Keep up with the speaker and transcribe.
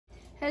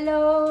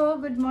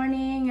Hello, good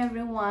morning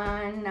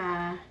everyone.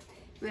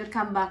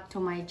 Welcome back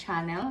to my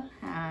channel.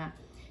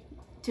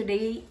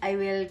 Today I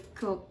will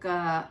cook,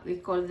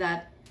 we call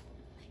that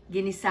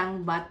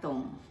Ginisang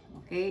Batong.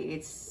 Okay,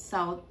 it's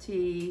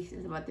Sauté,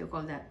 what do you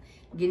call that?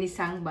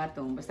 Ginisang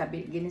Batong, basta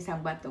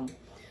Ginisang Batong.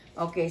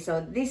 Okay,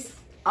 so these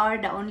are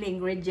the only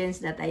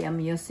ingredients that I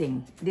am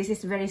using. This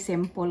is very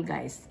simple,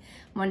 guys.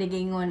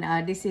 Monigingon,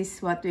 this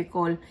is what we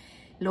call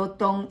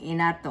lotong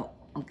inato.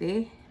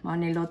 Okay,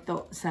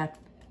 maniloto sa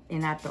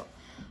inato.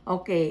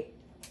 Okay,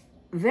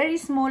 very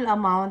small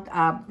amount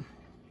of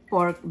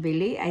pork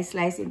belly. I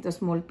slice into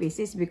small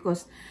pieces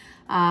because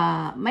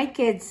my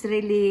kids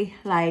really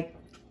like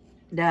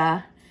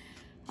the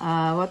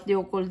what do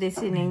you call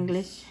this in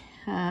English?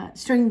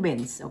 String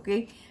beans.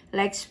 Okay,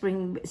 like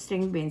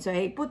string beans. So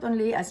I put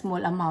only a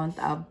small amount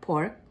of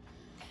pork,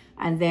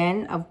 and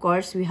then of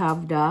course we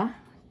have the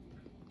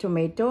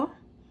tomato,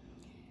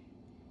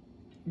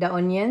 the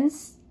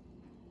onions,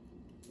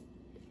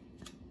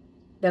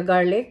 the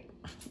garlic,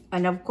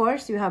 and of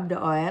course you have the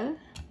oil,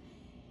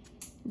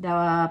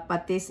 the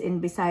patis in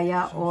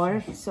Bisaya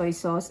or soy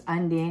sauce,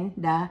 and then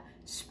the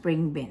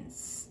string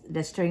beans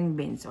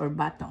or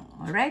batong.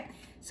 All right,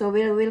 so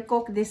we'll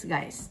cook this,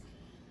 guys.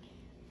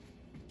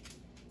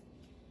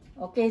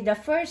 Okay, the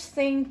first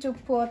thing to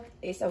put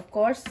is, of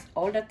course,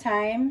 all the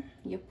time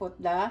you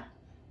put the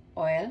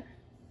oil.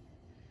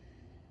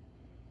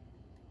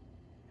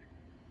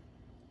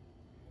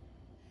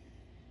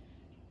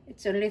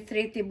 It's only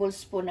 3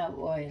 tablespoons of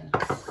oil.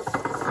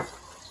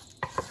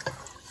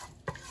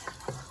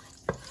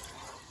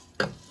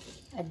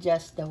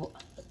 Adjust the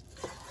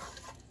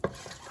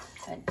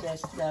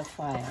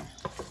fire.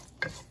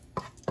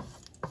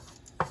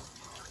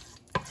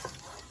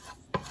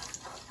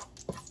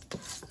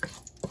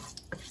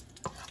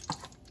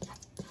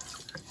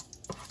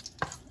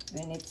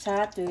 When it's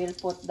hot, we will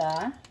put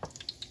the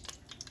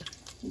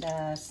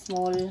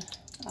small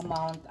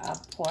amount of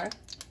pork.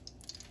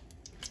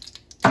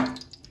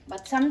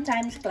 But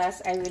sometimes,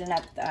 class, I will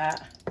not,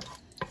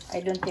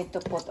 I don't need to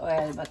put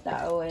oil, but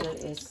the oil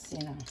is, you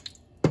know.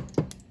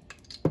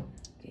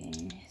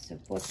 Okay, so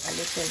put a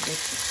little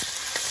bit.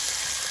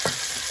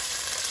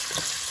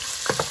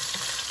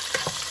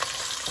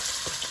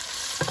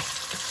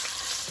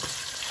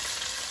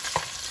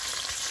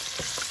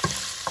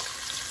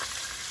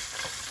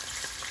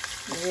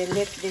 We will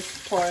let this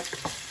pork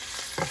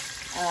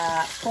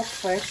cook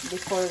first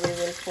before we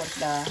will put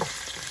the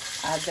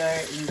other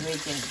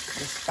ingredients,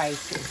 the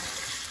spices.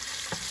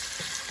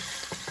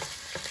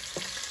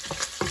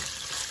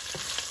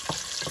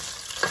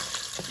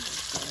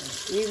 So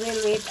we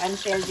will wait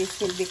until this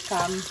will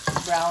become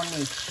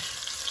brownish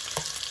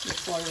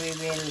before we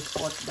will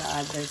put the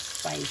other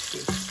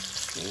spices.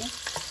 Okay,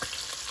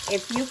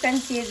 if you can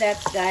see that,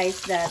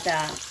 guys, that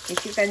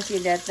if you can see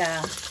that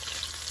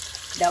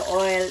the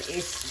oil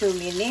is too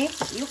many,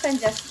 you can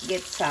just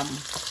get some,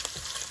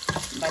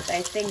 but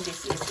I think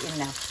this is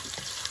enough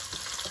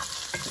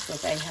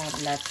because I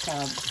have lots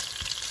of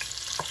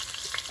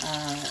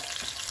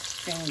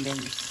string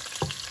beans.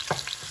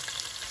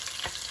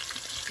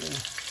 Okay.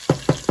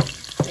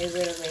 We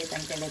will wait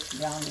until it's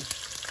brownish.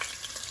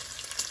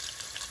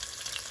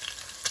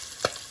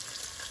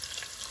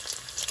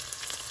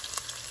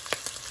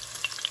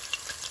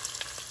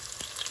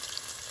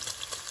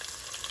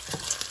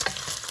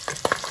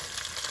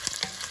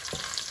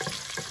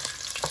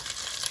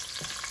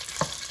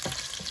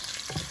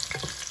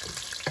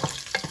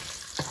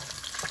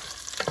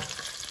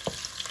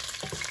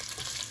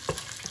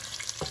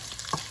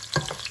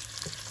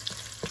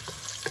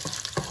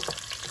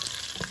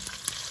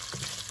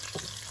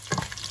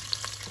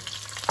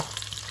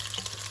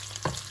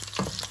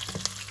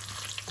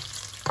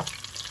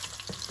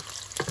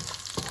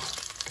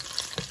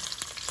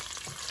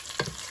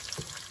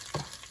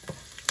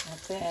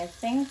 Okay, I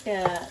think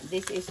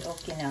this is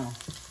okay now.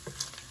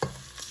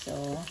 So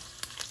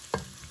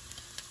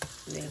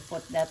we'll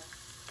put that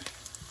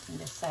in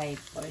the side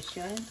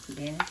portion,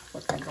 then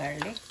put the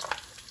garlic.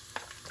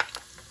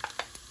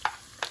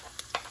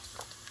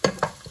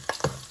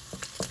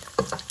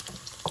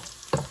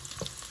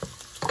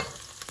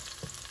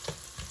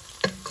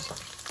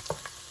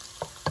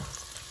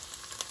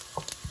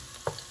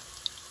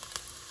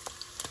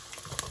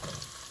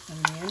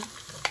 Onion.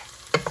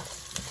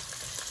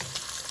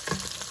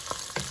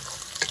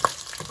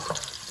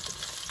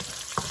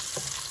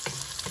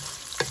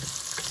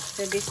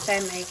 So this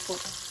time I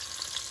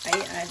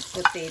add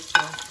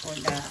potato for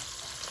the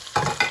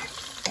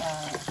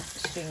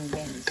string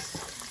beans.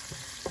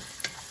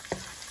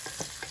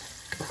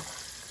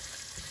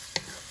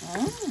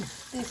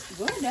 Tastes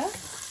good, huh?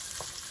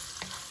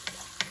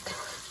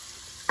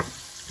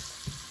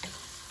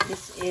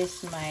 This is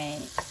my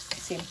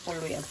simple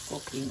way of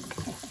cooking.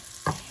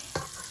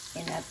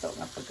 Inato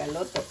nga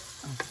pagkaloto.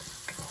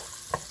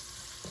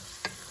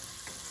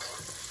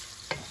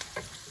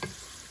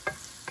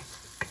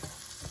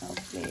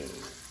 Okay,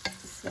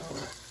 so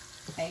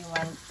I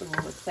want to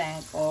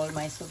thank all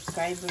my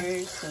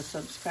subscribers who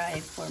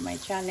subscribe for my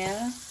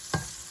channel.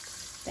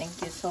 Thank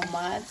you so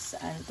much.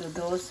 And to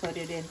those who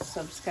didn't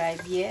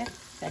subscribe yet,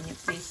 can you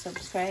please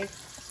subscribe?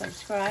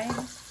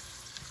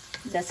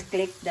 Just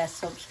click the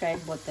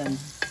subscribe button.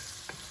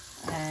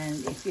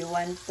 And if you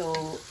want to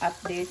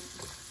update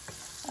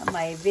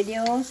my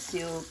videos,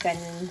 you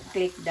can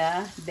click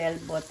the bell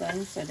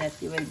button so that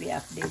you will be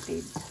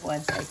updated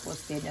once I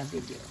posted a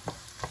video.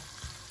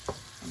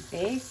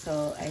 Okay,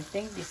 so I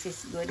think this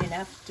is good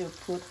enough to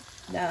put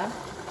the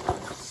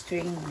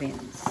string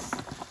beans.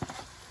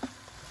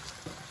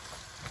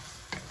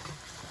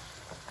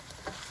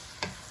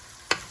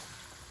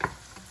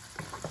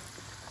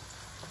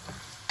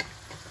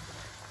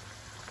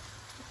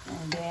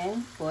 And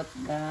then put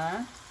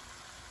the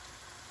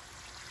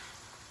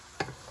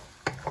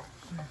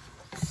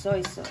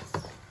soy sauce.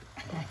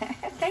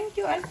 Thank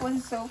you,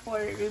 Alfonso, for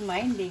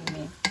reminding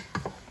me.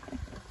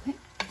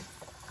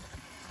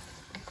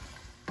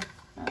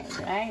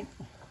 Alright.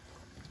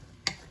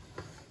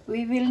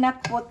 We will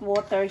not put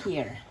water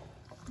here.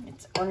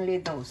 It's only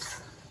those.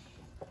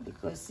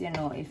 Because, you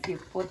know, if you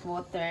put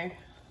water,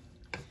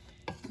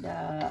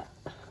 the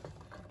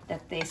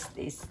taste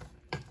is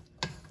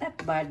not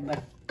bad,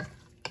 but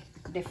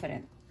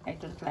different. I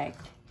don't like.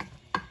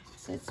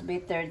 So it's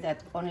better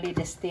that only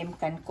the steam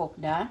can cook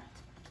the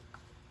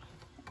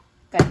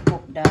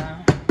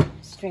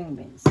string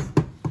beans.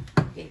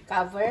 Okay,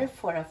 cover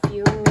for a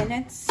few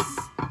minutes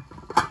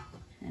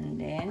and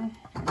then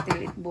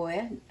until it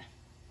boiled.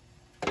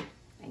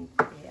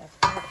 Okay,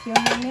 after a few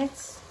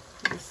minutes,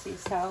 this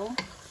is how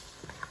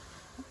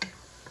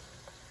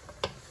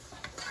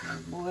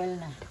boil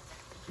na.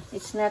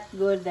 It's not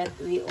good that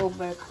we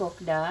overcook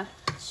the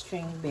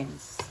string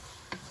beans.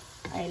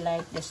 I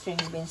like the string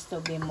beans to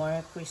be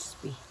more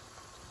crispy.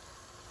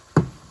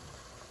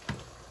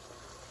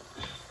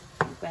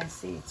 You can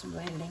see it's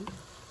boiling.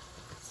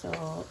 So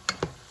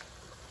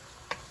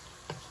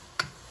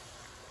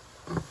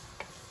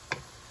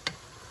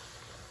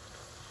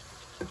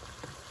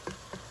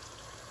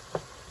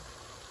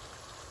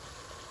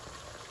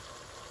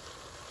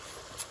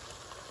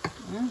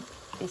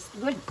it's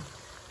good.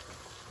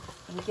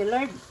 Thank you,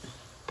 Lord.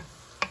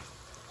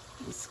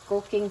 It's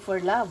cooking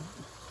for love.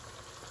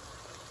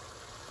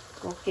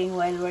 Cooking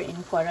while we're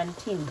in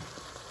quarantine.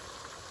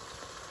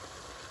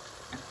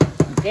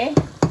 Okay,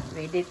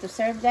 ready to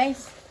serve,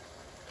 guys.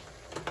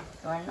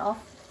 Turn off.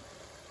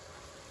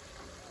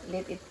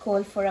 Let it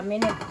cool for a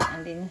minute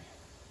and then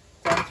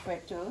transfer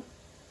to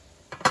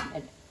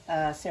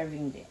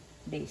serving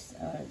dish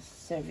or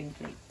serving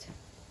plate.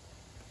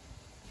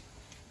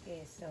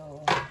 Okay,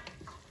 so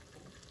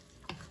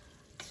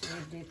it's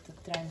ready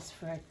to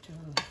transfer to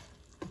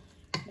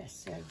the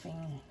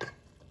serving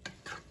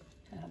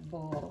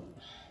bowl.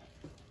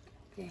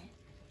 Okay,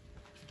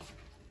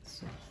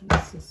 so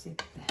this is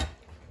it.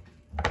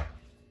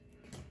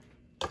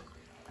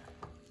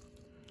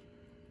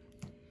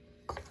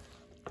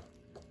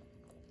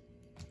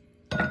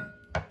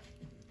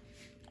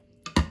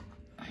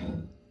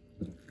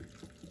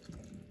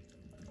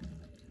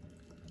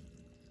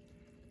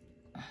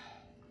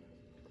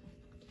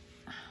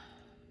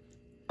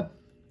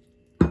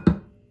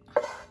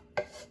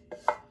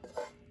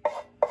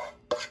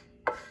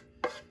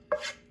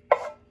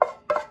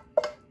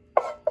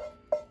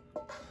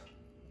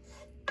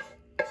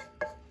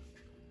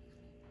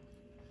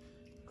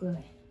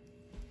 Good.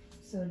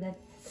 So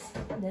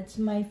that's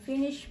my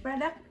finished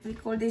product. We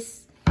call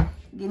this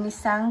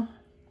Ginisang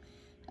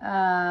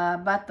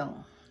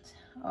Batong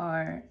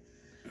or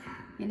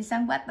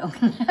Ginisang Batong.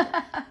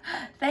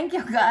 Thank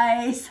you,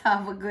 guys.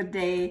 Have a good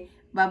day.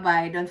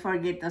 Bye-bye. Don't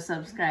forget to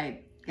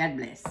subscribe. God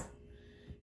bless.